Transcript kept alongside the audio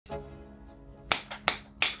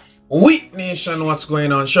Wait Nation, what's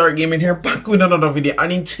going on? Sharc Gaming here, back with another video, and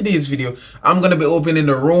in today's video I'm gonna be opening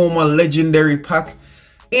the Roma legendary pack.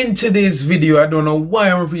 In today's video, I don't know why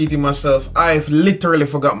I'm repeating myself. I've literally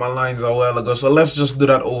forgot my lines a while ago, so let's just do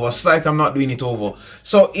that over. Psych, I'm not doing it over.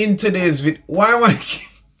 So in today's video, why am I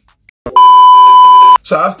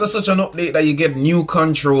so after such an update that you get new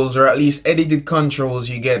controls, or at least edited controls,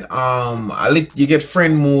 you get you get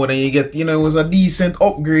friend mode, and you get, you know, it was a decent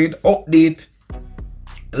update.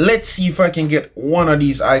 Let's see if I can get one of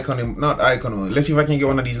these let's see if I can get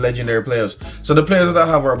one of these legendary players. So the players that I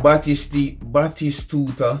have are Batistuta,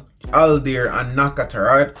 Aldir, and Nakata,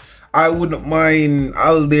 right? I wouldn't mind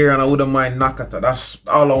Aldir and I wouldn't mind Nakata. That's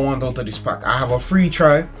all I want out of this pack. I have a free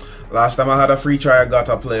try. Last time I had a free try, I got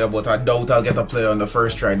a player, but I doubt I'll get a player on the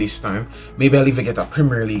first try this time. Maybe I'll even get a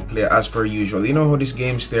Premier League player as per usual. You know how this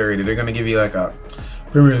game's theory, they're gonna give you like a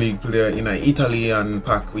Premier League player in an Italian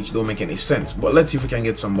pack, which don't make any sense. But let's see if we can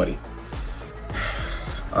get somebody.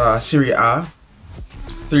 Serie A,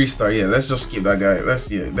 3-star. Yeah, let's just skip that guy.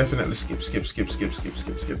 Definitely skip.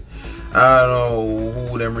 I don't know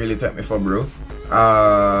who them really take me for, bro.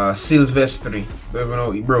 Silvestri. Don't even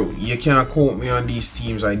know, bro. You can't quote me on these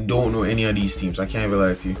teams. I don't know any of these teams. I can't even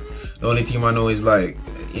lie to you. The only team I know is like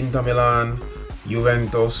Inter Milan,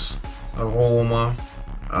 Juventus, Roma.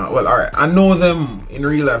 Well, alright, I know them in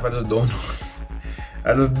real life, I just don't know.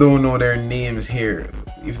 I just don't know their names here.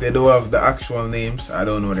 If they don't have the actual names, I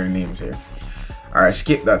don't know their names here. Alright,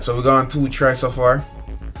 skip that. So we got on 2 tries so far.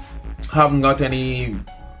 Haven't got any,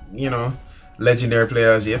 you know, legendary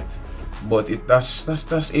players yet. But that's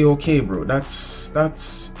a-okay, bro. That's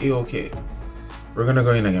a-okay. We're gonna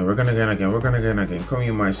go in again. We're gonna go in again. Come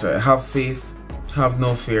in my side. Have faith. Have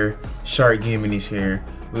no fear. Sharc Gaming is here.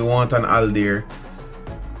 We want an Aldir.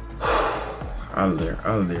 Aldir.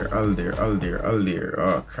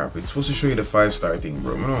 Oh crap, it's supposed to show you the 5-star thing,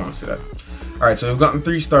 bro. I don't want to see that. Alright, so we've gotten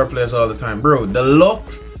 3-star players all the time, bro. The luck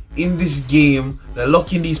in this game, the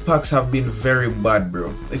luck in these packs have been very bad,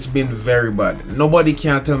 bro. It's been very bad. Nobody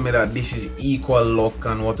can tell me that this is equal luck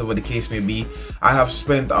and whatever the case may be. I have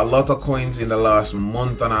spent a lot of coins in the last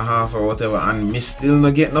month and a half or whatever, and me still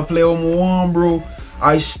not getting a player I want, bro.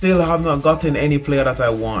 I still have not gotten any player that I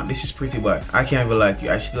want. This is pretty bad. I can't even lie to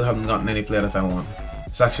you. I still haven't gotten any player that I want.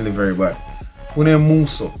 It's actually very bad. Who named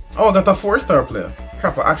Muso? Oh, I got a 4-star player.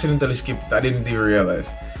 Crap, I accidentally skipped it. I didn't even realize.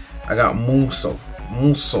 I got Muso.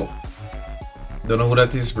 Don't know who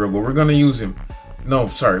that is, bro, but we're gonna use him. No,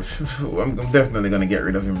 sorry. I'm definitely gonna get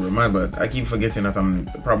rid of him, bro. My bad. I keep forgetting that I'm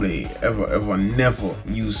probably never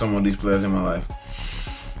use some of these players in my life.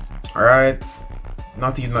 Alright.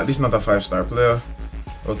 This is not a 5-star player.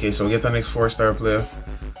 Okay, so we get the next 4-star player.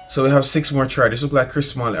 So we have 6 more tries. This looks like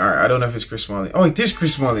Chris Smalling. Alright, I don't know if it's Chris Smalling. Oh, it is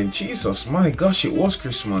Chris Smalling. Jesus, my gosh, it was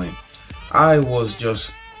Chris Smalling. I was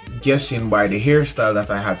just guessing by the hairstyle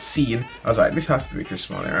that I had seen. I was like, this has to be Chris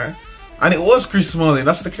Smalling, right? And it was Chris Smalling.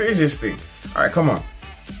 That's the craziest thing. Alright, come on.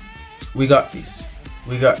 We got this.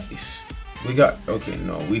 Okay,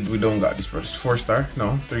 no, we don't got this, bro. It's 4-star?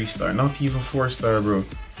 No, 3-star. Not even 4-star, bro.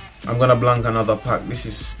 I'm gonna blank another pack. This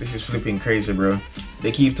is flipping crazy, bro.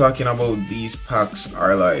 They keep talking about these packs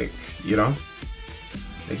are like, you know,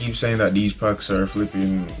 they keep saying that these packs are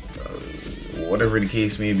flipping whatever the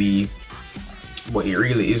case may be, but it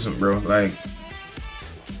really isn't, bro. Like,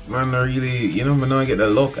 man, I really, you know, man, I don't get the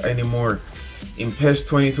luck anymore. In PES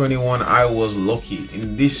 2021 I was lucky.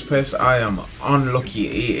 In this PES I am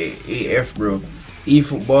unlucky AF, bro.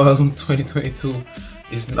 Efootball 2022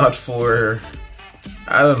 is not for,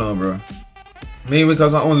 I don't know, bro. Maybe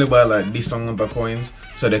because I only buy like this amount of coins,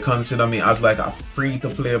 so they consider me as like a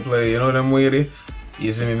free-to-play player. You know them way?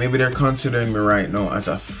 You see me? Maybe they're considering me right now as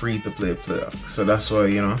a free-to-play player. So that's why,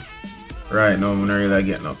 you know, right now I'm not really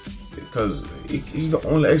getting up, because it's the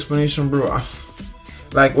only explanation, bro.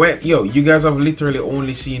 Like, wait, yo, you guys have literally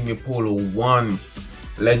only seen me pull 1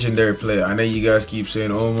 legendary player, and then you guys keep saying,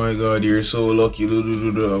 oh my god, you're so lucky,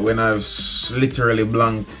 when I've literally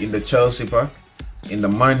blanked in the Chelsea pack, in the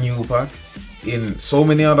Man U pack, in so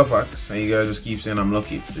many other packs, and you guys just keep saying I'm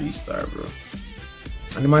lucky. 3-star, bro.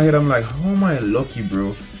 And in my head I'm like, how am I lucky,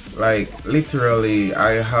 bro? Like, literally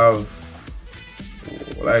I have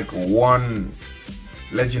like 1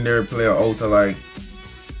 legendary player out of like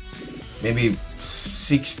maybe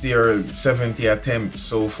 60 or 70 attempts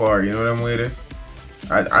so far. You know what I'm with?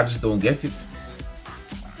 I just don't get it.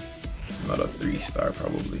 Not a 3-star,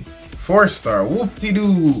 probably 4-star.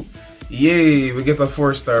 Whoop-de-doo. Yay, we get a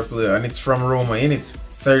 4-star player, and it's from Roma, innit?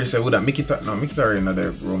 37. Would that Mkhitaryan? No, Mkhitaryan not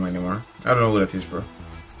there Roma anymore. I don't know who that is, bro.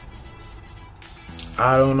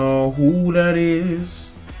 I don't know who that is.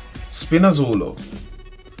 Spinazzola.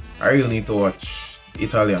 I really need to watch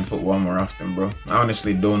Italian football more often, bro. I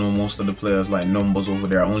honestly don't know most of the players like numbers over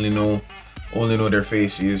there. I only know their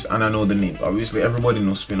faces and I know the name. Obviously, everybody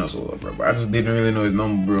knows Spinazzola, bro, but I just didn't really know his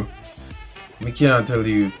number, bro. We can't tell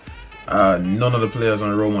you none of the players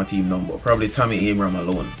on Roma team number. Probably Tammy Abraham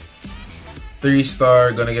alone.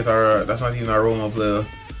 3-star, gonna get our, that's not even our Roma player.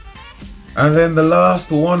 And then the last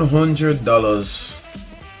 $100.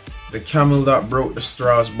 The camel that broke the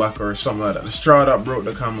straw's back or something like that. The straw that broke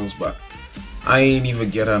the camel's back. I ain't even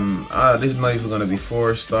get this is not even gonna be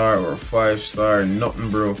 4-star or 5-star, nothing,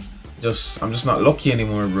 bro. I'm just not lucky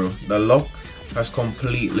anymore, bro. The luck has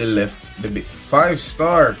completely left the bit.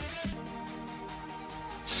 5-star.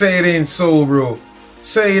 Say it ain't so, bro.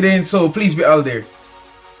 Say it ain't so. Please be out there.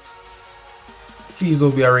 Please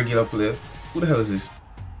don't be a regular player. Who the hell is this?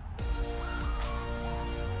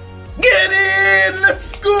 Get in!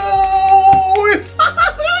 Let's go!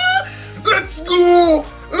 Let's go!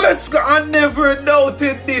 Let's go! I never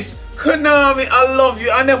doubted this. Konami, I love you.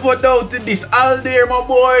 I never doubted this. Aldir, my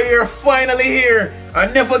boy, you're finally here. I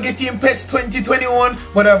never get you in PES 2021,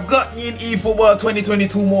 but I've gotten you in eFootball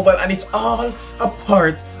 2022 mobile, and it's all a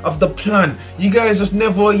part of the plan. You guys just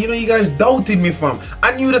never, you know, you guys doubted me, fam.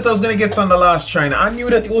 I knew that I was gonna get on the last try. I knew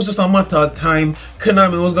that it was just a matter of time.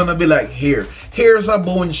 Konami was gonna be like, here's a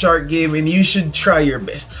bone, Sharc Gaming. You should try your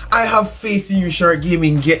best. I have faith in you, Sharc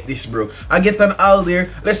Gaming. Get this, bro. I get an Aldir.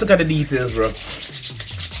 Let's look at the details, bro.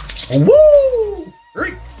 Woo!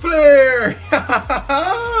 Ric Flair!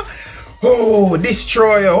 Oh,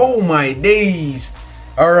 Destroyer. Oh my days.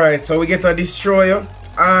 Alright, so we get a Destroyer,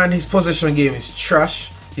 and his possession game is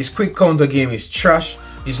trash. His quick counter game is trash.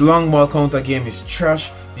 His long ball counter game is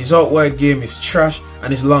trash. His out wide game is trash.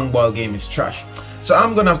 And his long ball game is trash. So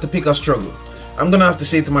I'm gonna have to pick a struggle. I'm gonna have to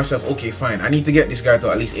say to myself, okay, fine, I need to get this guy to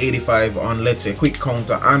at least 85 on, let's say, quick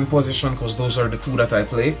counter and possession, because those are the two that I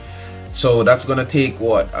play. So that's gonna take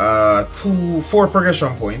what, 4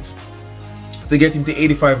 progression points to get him to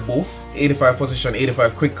 85 both. 85 possession,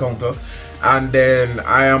 85 quick counter. And then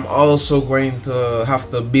I am also going to have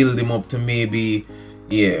to build him up to maybe,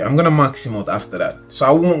 yeah, I'm gonna max him out after that. So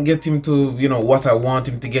I won't get him to, you know, what I want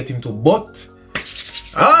him to get him to, but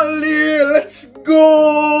Ali, let's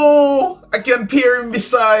go! I can pair him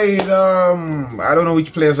beside I don't know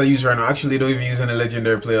which players I use right now. Actually, I don't even use any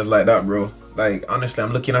legendary players like that, bro. Like, honestly,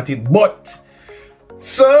 I'm looking at it, but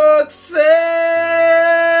success!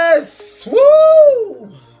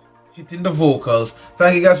 Woo! Hitting the vocals.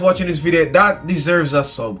 Thank you guys for watching this video. That deserves a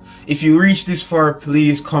sub. If you reach this far,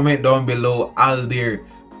 please comment down below Aldir.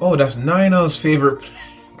 Oh, that's Ninel's favorite player.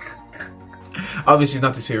 Obviously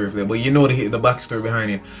not his favorite player, but you know the backstory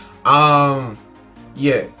behind it.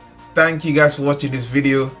 Yeah, thank you guys for watching this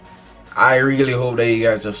video. I really hope that you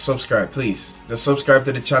guys just subscribe, please. Just subscribe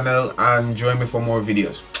to the channel and join me for more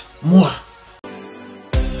videos. Mwah!